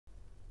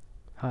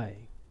Hi,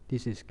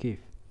 this is Keith.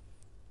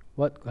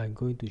 What I'm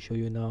going to show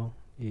you now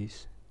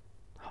is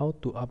how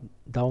to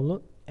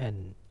download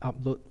and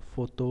upload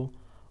photo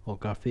or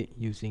graphic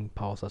using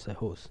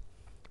powersuccesshost.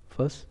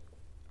 First,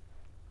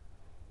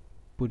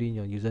 put in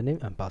your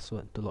username and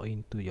password to log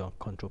into your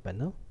control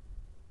panel.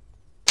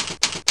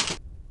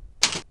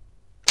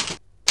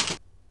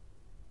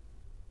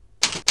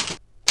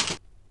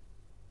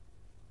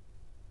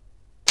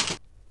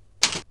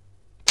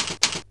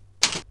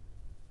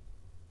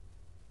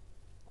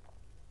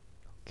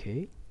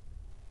 Okay.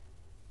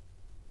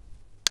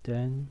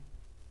 Then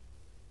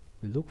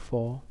we look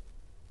for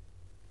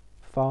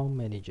File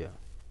Manager.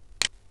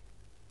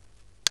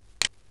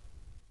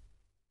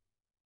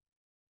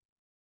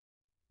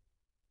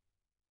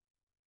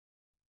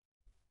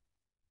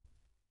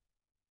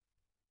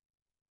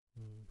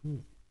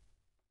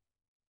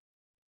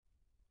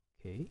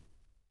 Okay.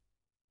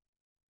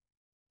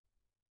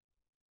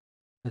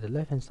 At the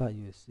left hand side,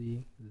 you will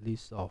see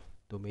list of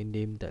domain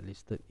name that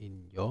listed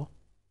in your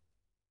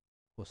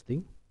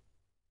hosting,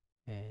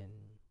 and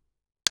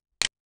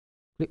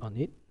click on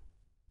it.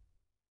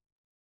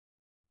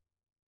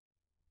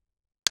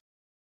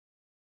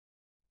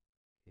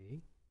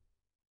 Okay.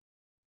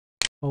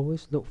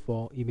 Always look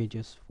for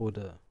images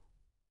folder.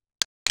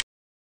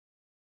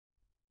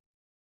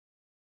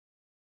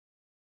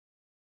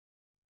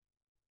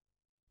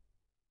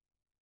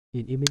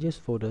 In images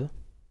folder,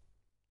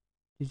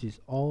 this is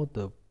all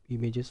the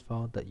images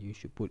file that you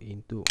should put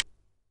into.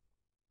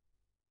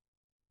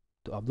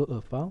 To upload a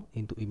file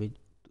into image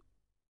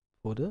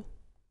folder,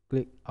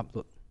 click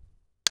upload.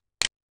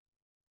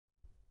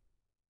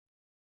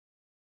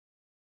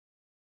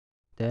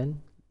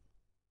 Then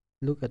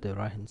look at the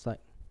right hand side.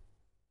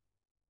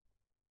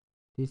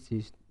 This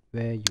is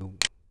where you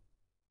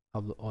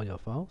upload all your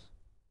files.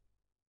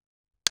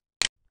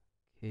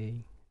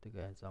 Okay, take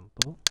an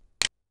example.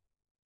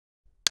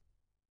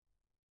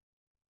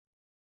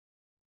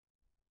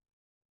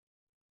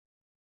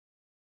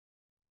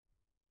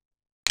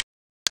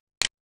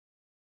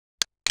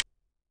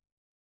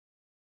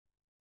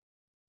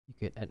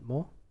 You can add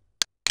more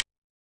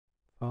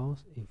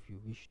files if you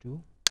wish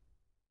to.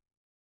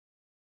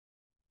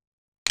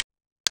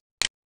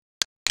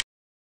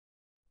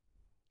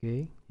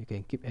 Okay, you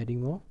can keep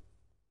adding more.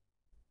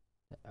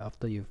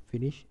 After you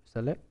finish,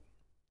 select,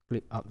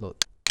 click upload.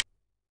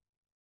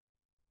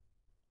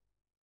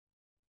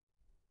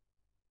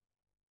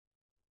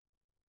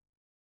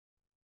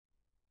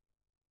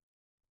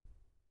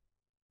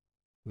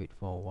 Wait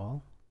for a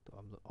while to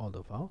upload all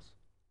the files.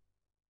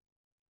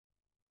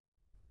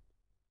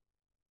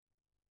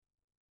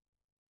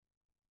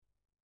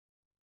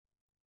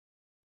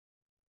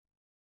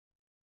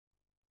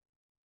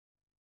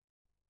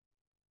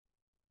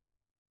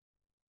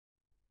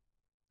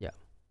 Yeah,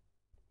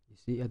 you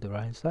see at the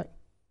right hand side,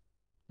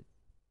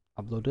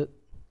 uploaded.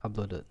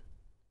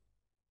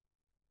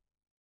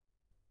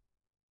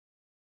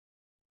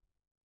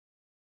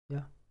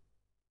 Yeah,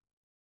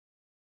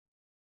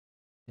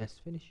 that's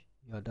finished.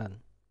 You're done.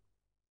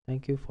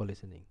 Thank you for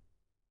listening.